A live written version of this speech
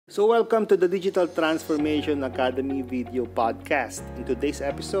So welcome to the Digital Transformation Academy video podcast. In today's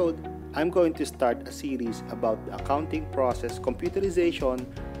episode, I'm going to start a series about the accounting process computerization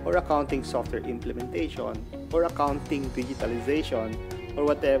or accounting software implementation or accounting digitalization or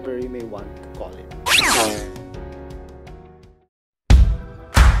whatever you may want to call it.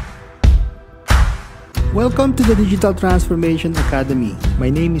 Welcome to the Digital Transformation Academy. My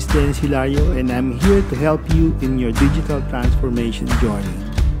name is Dennis Hilario and I'm here to help you in your digital transformation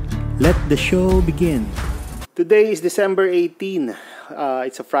journey. Let the show begin. Today is December 18.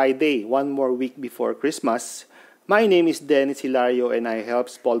 It's a Friday, one more week before Christmas. My name is Dennis Hilario and I help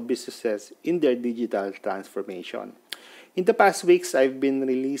small businesses in their digital transformation. In the past weeks, I've been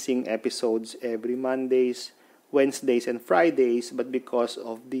releasing episodes every Mondays, Wednesdays, and Fridays, but because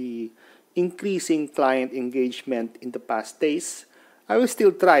of the increasing client engagement in the past days, I will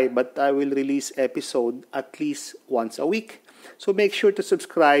still try, but I will release episode at least once a week. So make sure to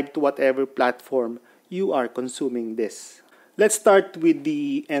subscribe to whatever platform you are consuming this. Let's start with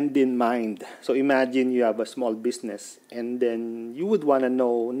the end in mind. So imagine you have a small business and then you would want to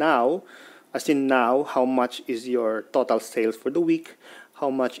know now, how much is your total sales for the week, how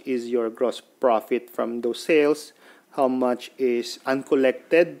much is your gross profit from those sales, how much is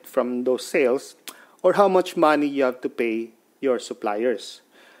uncollected from those sales, or how much money you have to pay your suppliers.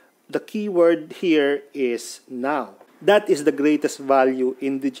 The key word here is now. That is the greatest value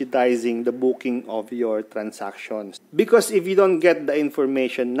in digitizing the booking of your transactions. Because if you don't get the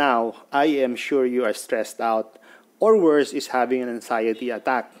information now, I am sure you are stressed out, or worse is having an anxiety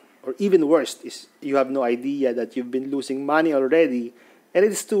attack. Or even worse is you have no idea that you've been losing money already and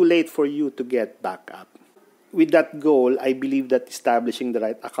it's too late for you to get back up. With that goal, I believe that establishing the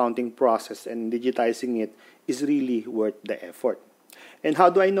right accounting process and digitizing it is really worth the effort. And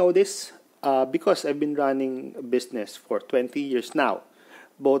how do I know this? Because I've been running a business for 20 years now,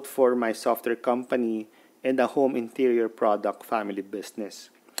 both for my software company and a home interior product family business.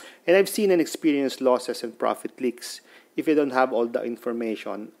 And I've seen and experienced losses and profit leaks if you don't have all the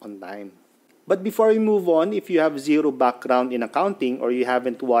information on time. But before we move on, if you have zero background in accounting or you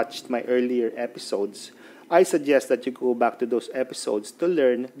haven't watched my earlier episodes, I suggest that you go back to those episodes to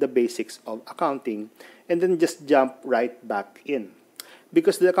learn the basics of accounting and then just jump right back in.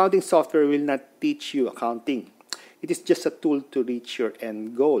 Because the accounting software will not teach you accounting. It is just a tool to reach your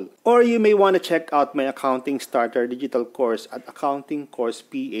end goal. Or you may want to check out my Accounting Starter digital course at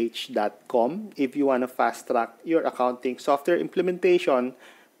accountingcourseph.com if you want to fast track your accounting software implementation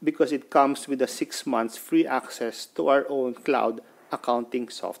because it comes with a 6 months free access to our own cloud accounting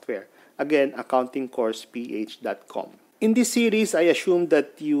software. Again, accountingcourseph.com. In this series, I assume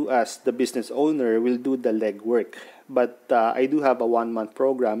that you as the business owner will do the legwork. But I do have a 1-month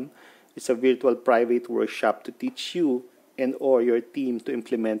program. It's a virtual private workshop to teach you and or your team to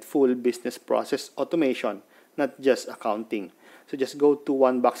implement full business process automation, not just accounting. So just go to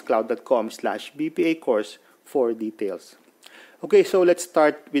oneboxcloud.com/BPA course for details. Okay, so let's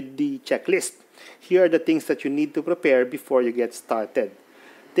start with the checklist. Here are the things that you need to prepare before you get started.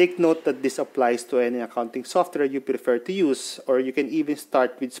 Take note that this applies to any accounting software you prefer to use, or you can even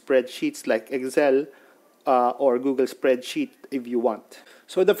start with spreadsheets like Excel or Google Spreadsheet if you want.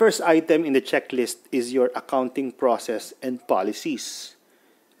 So the first item in the checklist is your accounting process and policies.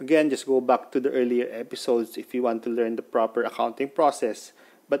 Again, just go back to the earlier episodes if you want to learn the proper accounting process.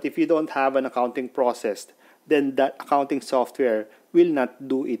 But if you don't have an accounting process, then that accounting software will not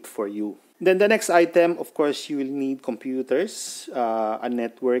do it for you. Then the next item, of course, you will need computers, a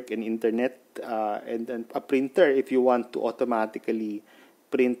network and internet, and then a printer if you want to automatically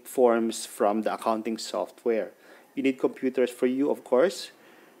print forms from the accounting software. You need computers for you, of course,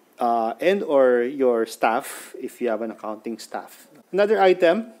 and or your staff if you have an accounting staff. Another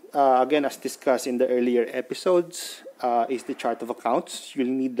item, again as discussed in the earlier episodes, is the chart of accounts. You'll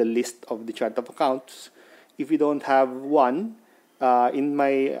need the list of the chart of accounts. If you don't have one, in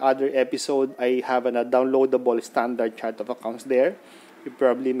my other episode, I have a downloadable standard chart of accounts there. You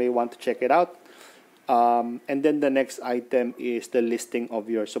probably may want to check it out. And then the next item is the listing of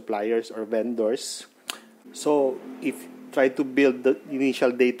your suppliers or vendors. So if try to build the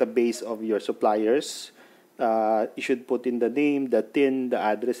initial database of your suppliers, you should put in the name, the TIN, the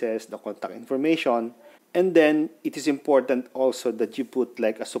addresses, the contact information. And then it is important also that you put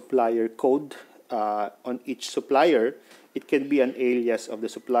like a supplier code on each supplier. It can be an alias of the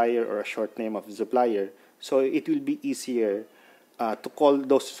supplier or a short name of the supplier. So it will be easier to call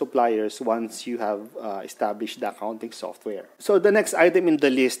those suppliers once you have established the accounting software. So the next item in the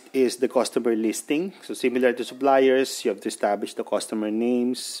list is the customer listing. So similar to suppliers, you have to establish the customer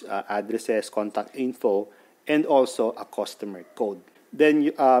names, addresses, contact info, and also a customer code. Then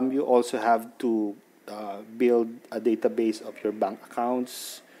you also have to build a database of your bank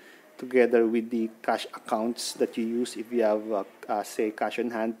accounts together with the cash accounts that you use if you have, say, cash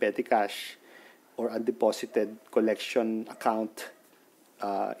on hand, petty cash, or undeposited collection account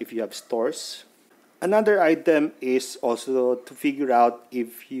if you have stores. Another item is also to figure out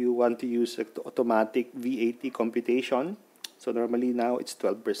if you want to use automatic VAT computation. So normally now it's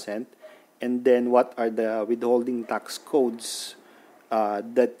 12%. And then what are the withholding tax codes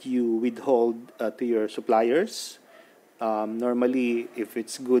that you withhold to your suppliers? Normally, if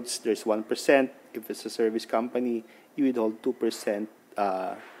it's goods, there's 1%. If it's a service company, you withhold 2%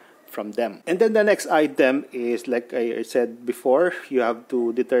 from them. And then the next item is, like I said before, you have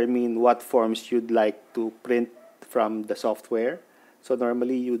to determine what forms you'd like to print from the software. So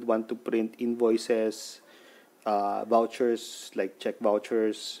normally, you'd want to print invoices, vouchers, like check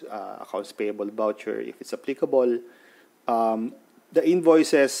vouchers, accounts payable voucher, if it's applicable. The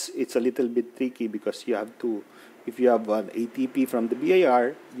invoices, it's a little bit tricky because you have to, if you have an ATP from the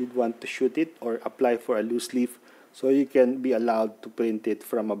BIR, you'd want to shoot it or apply for a loose leaf so you can be allowed to print it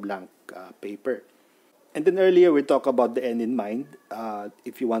from a blank paper. And then earlier we talked about the end in mind.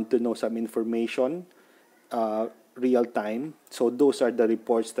 If you want to know some information, real time, so those are the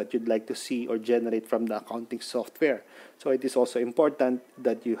reports that you'd like to see or generate from the accounting software. So it is also important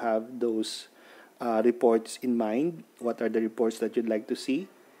that you have those reports in mind. What are the reports that you'd like to see?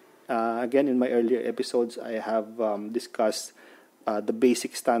 Again, in my earlier episodes, I have discussed the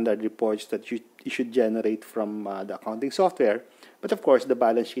basic standard reports that you should generate from the accounting software. But of course, the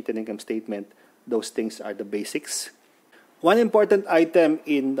balance sheet and income statement, those things are the basics. One important item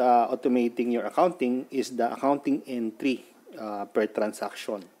in automating your accounting is the accounting entry per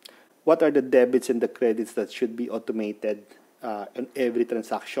transaction. What are the debits and the credits that should be automated on every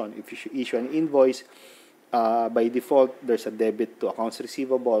transaction? If you issue an invoice, by default, there's a debit to accounts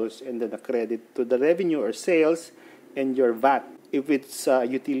receivables and then a credit to the revenue or sales and your VAT. If it's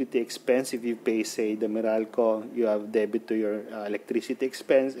utility expense, if you pay, say, the Meralco, you have debit to your electricity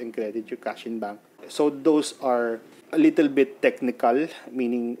expense and credit your cash in bank. So those are a little bit technical,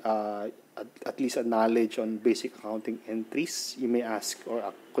 meaning at least a knowledge on basic accounting entries. You may ask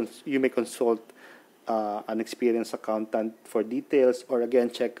or you may consult an experienced accountant for details, or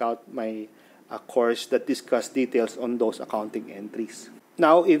again, check out my course that discuss details on those accounting entries.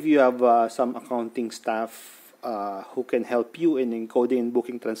 Now, if you have some accounting staff who can help you in encoding and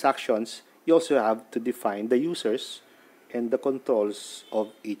booking transactions, you also have to define the users and the controls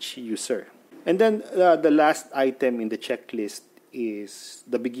of each user. And then the last item in the checklist is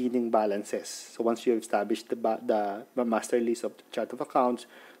the beginning balances. So once you have established the master list of the chart of accounts,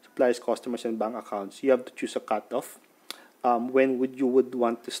 suppliers, customers, and bank accounts, you have to choose a cutoff. When you would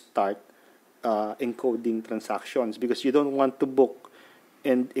want to start encoding transactions, because you don't want to book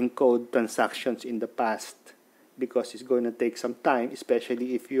and encode transactions in the past, because it's going to take some time,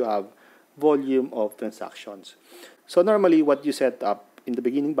 especially if you have volume of transactions. So normally what you set up in the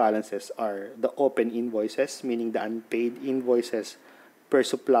beginning balances are the open invoices, meaning the unpaid invoices per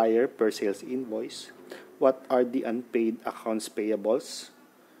supplier per sales invoice. What are the unpaid accounts payables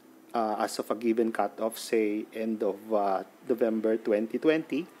as of a given cutoff, say end of November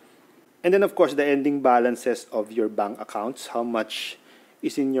 2020. And then of course the ending balances of your bank accounts, how much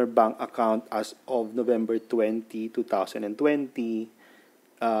is in your bank account as of November 20, 2020.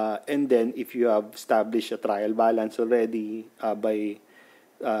 And then if you have established a trial balance already by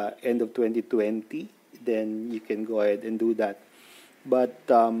end of 2020, then you can go ahead and do that. But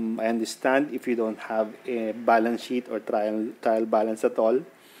I understand if you don't have a balance sheet or trial balance at all,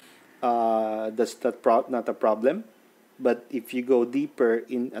 that's not a problem. But if you go deeper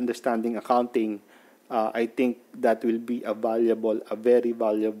in understanding accounting, I think that will be a very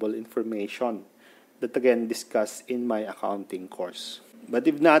valuable information that again discussed in my accounting course. But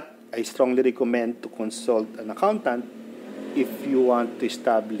if not, I strongly recommend to consult an accountant if you want to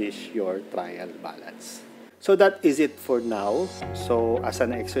establish your trial balance. So that is it for now. So as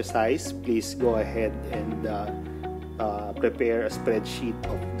an exercise, please go ahead and prepare a spreadsheet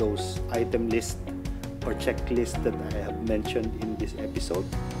of those item lists or checklists that I have mentioned in this episode.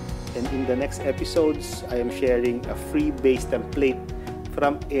 And in the next episodes, I am sharing a free base template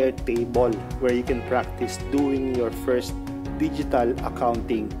from Airtable where you can practice doing your first digital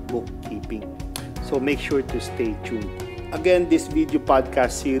accounting bookkeeping. So make sure to stay tuned. Again, this video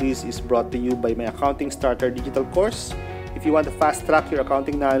podcast series is brought to you by my Accounting Starter digital course. If you want to fast track your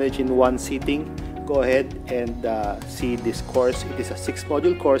accounting knowledge in one sitting, go ahead and see this course. It is a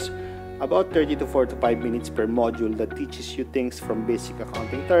 6-module course, about 30 to 45 minutes per module, that teaches you things from basic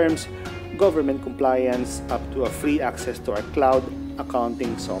accounting terms, government compliance, up to a free access to our cloud,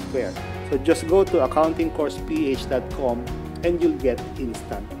 accounting software. So just go to accountingcourseph.com and you'll get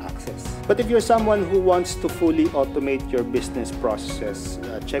instant access. But if you're someone who wants to fully automate your business processes,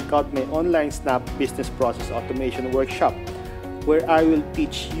 check out my online Snap Business Process Automation Workshop, where I will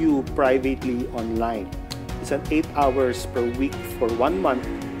teach you privately online. It's an 8 hours per week for 1 month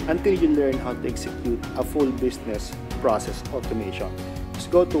until you learn how to execute a full business process automation.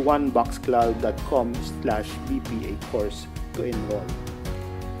 Just go to oneboxcloud.com/BPA course to enroll.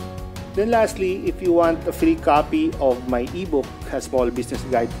 Then lastly, if you want a free copy of my ebook, A Small Business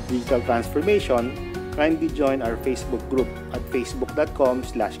Guide to Digital Transformation, kindly join our Facebook group at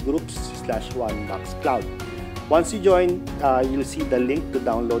facebook.com/groups/oneboxcloud. Once you join, you'll see the link to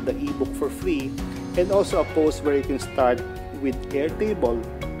download the ebook for free and also a post where you can start with Airtable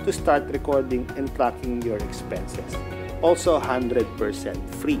to start recording and tracking your expenses. Also 100%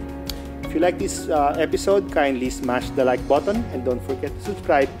 free. If you like this episode, kindly smash the like button and don't forget to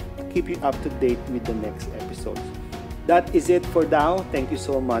subscribe to keep you up to date with the next episodes. That is it for now. Thank you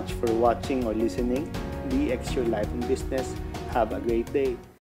so much for watching or listening. DX Your Life and Business. Have a great day.